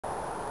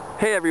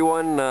Hey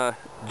everyone,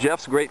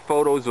 Jeff's great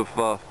photos of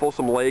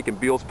Folsom Lake and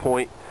Beals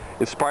Point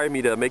inspired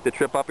me to make the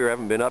trip up here. I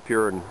haven't been up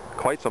here in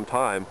quite some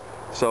time.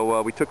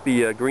 So we took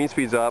the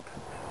Greenspeeds up,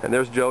 and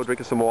there's Joe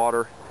drinking some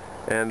water,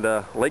 and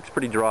lake's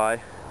pretty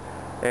dry.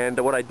 And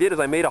what I did is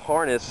I made a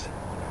harness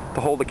to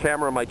hold the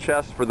camera on my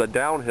chest for the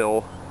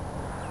downhill,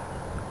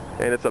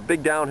 and it's a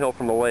big downhill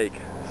from the lake.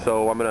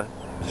 So I'm going to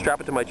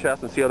strap it to my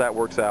chest and see how that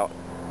works out.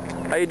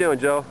 How you doing,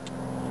 Joe?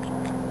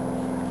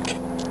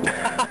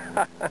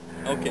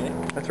 Okay.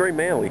 That's very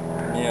manly.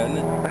 Yeah, isn't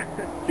it?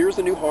 Here's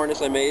the new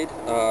harness I made.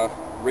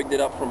 Rigged it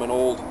up from an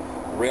old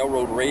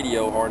railroad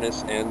radio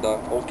harness and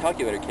old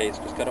calculator case.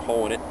 Just cut a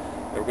hole in it.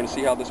 And we're going to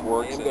see how this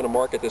works. I'm going to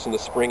market this in the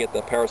spring at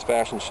the Paris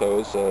fashion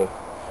shows,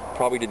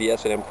 probably to the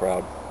S&M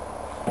crowd.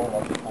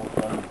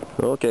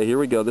 Okay, here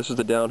we go. This is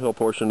the downhill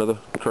portion of the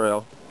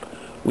trail.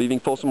 Leaving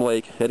Folsom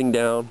Lake, heading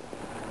down.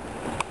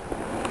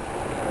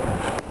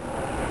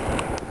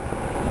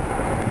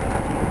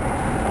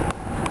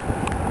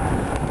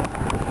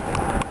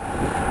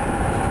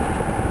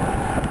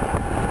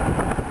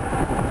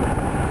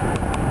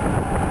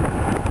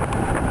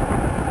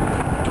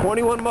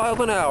 "21 miles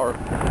an hour,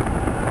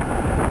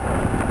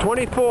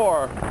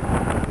 24,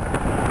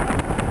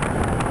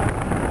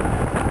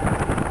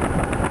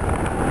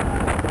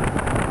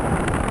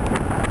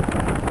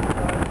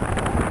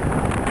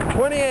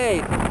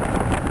 28,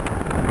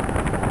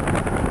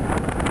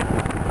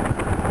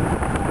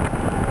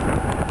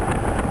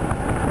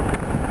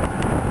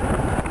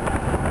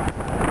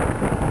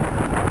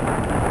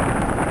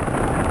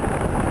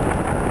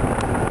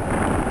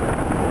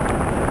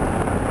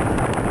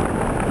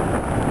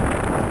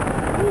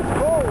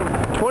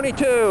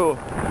 22,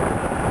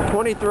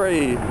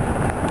 23,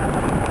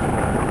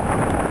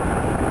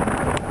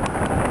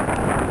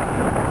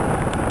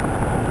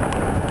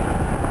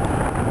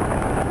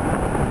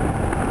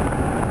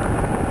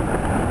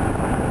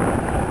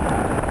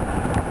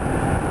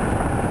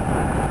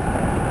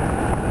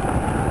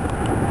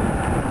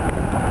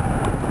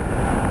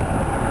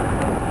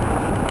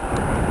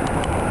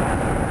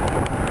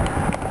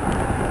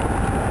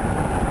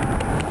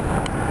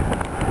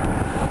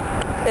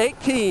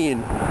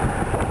 18,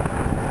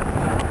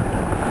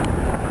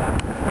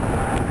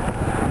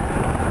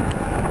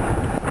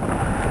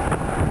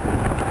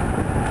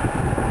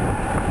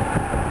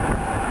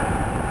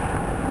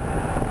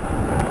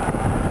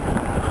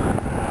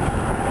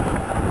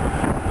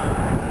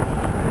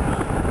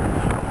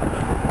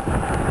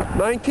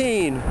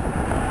 19,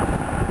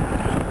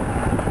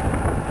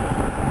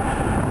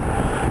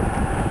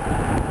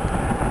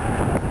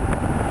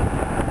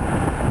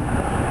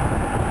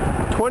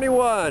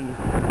 21,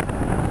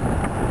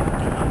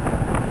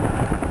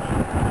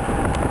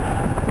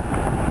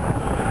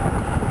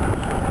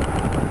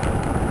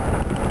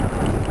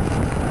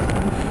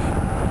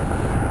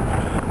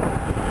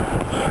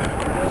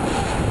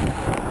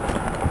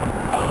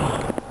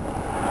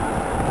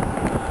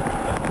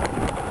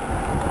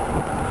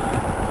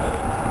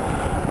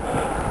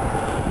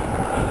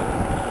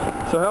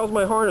 'So how's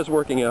my harness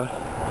working out?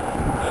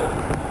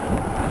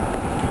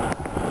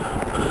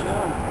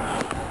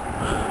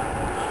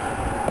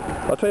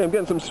 I'll tell you, I'm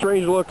getting some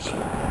strange looks.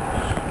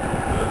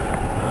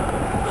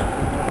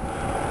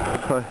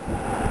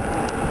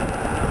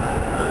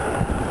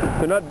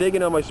 They're not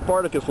digging on my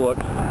Spartacus look.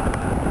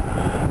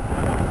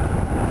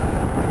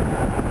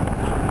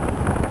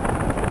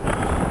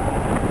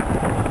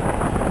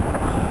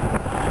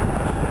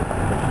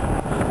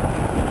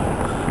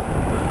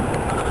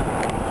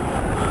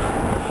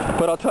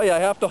 But I'll tell you, I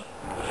have to,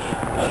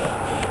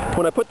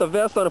 when I put the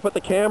vest on and put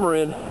the camera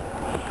in,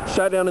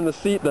 sat down in the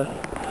seat, the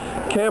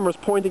camera's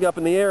pointing up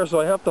in the air, so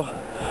I have to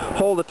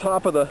hold the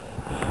top of the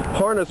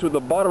harness with the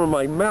bottom of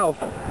my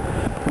mouth,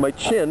 my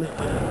chin.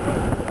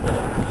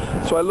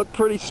 So I look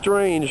pretty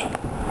strange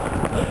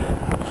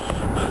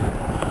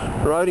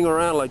riding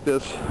around like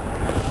this.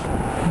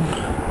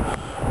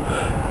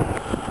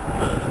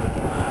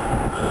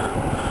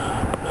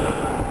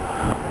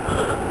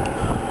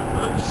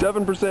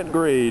 "7%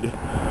 grade.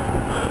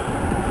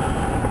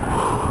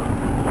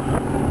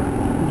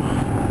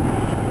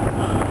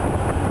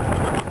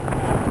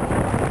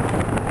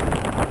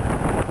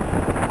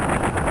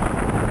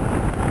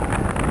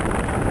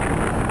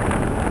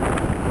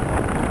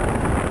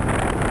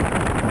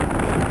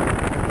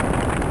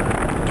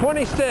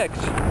 "26.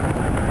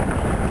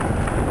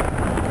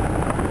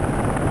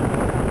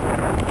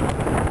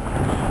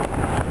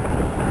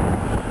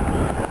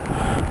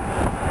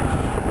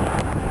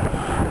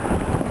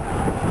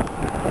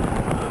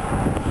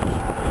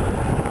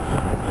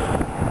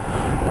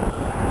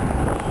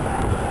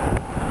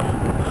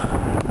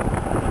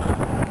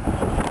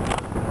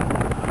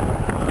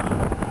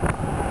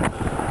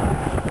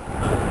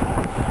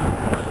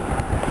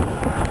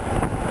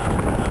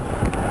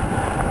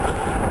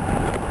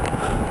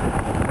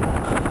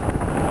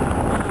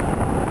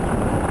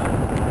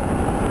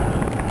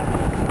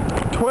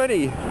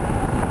 20. 21.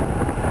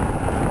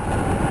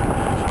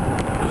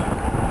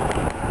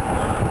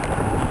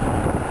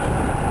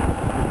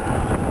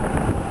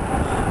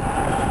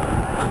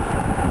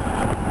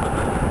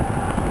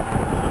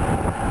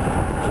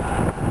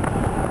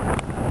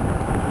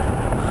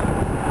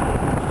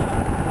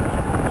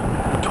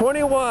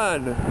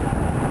 21,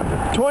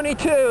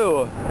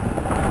 22,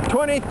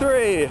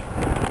 23.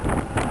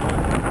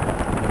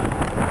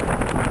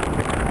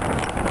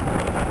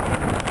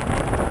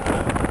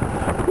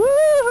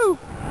 Woo!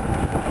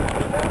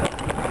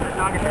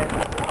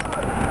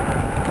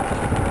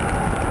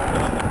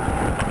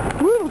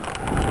 Woo!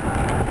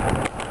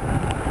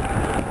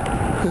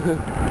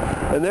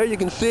 And there you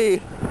can see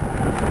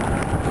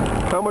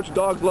how much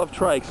dogs love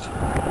trikes.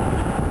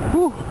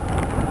 Woo!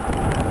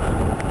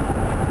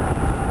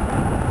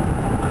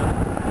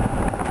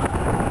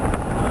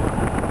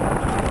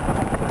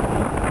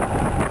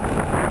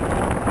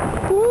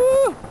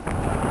 Woo!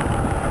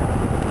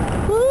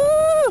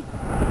 Woo!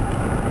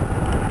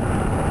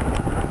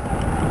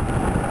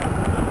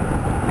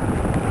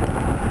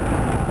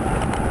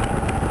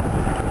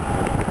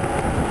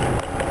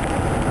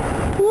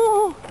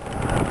 Woo!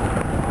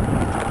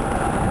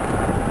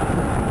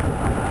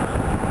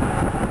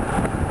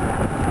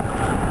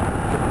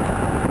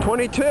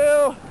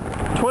 22,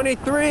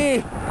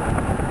 23,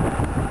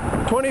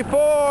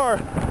 24,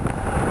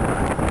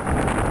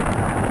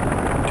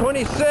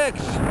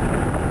 26,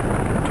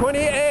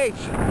 28.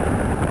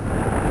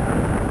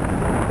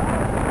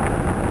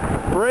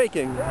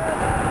 Braking.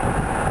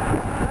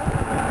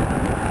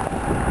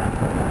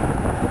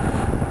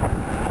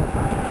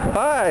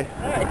 Hi.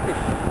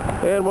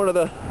 And one of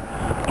the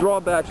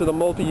drawbacks of the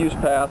multi-use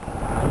path,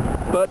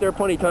 but there are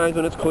plenty of times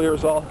when it's clear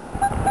as all.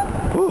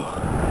 Whew.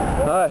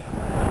 Hi.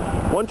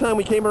 One time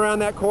we came around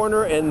that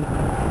corner and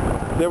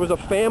there was a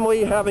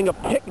family having a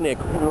picnic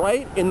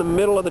right in the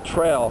middle of the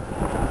trail.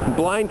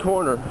 Blind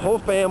corner. Whole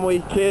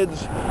family,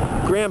 kids,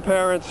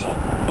 grandparents,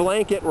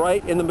 blanket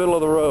right in the middle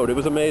of the road. It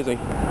was amazing.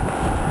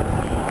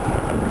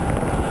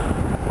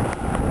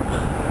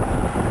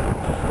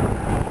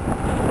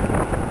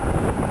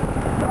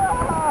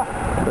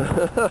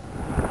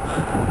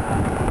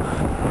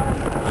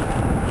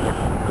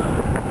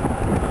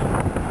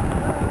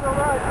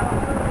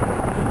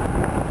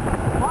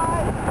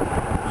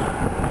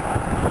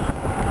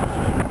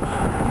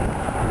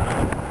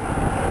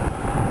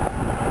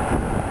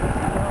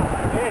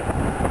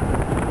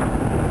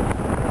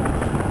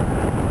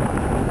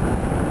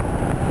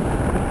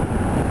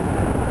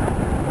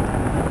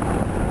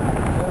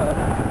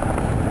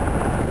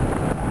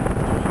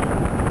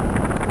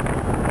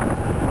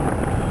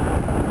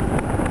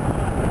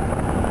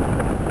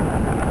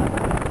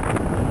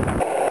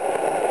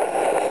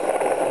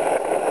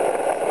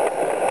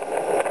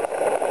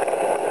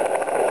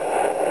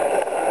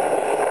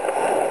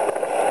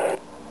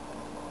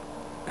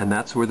 And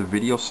that's where the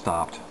video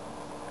stopped.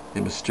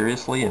 It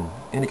mysteriously and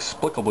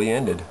inexplicably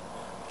ended.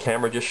 The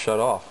camera just shut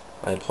off.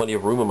 I had plenty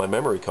of room in my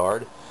memory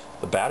card.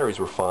 The batteries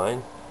were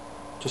fine.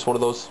 Just one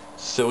of those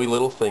silly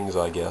little things,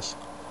 I guess.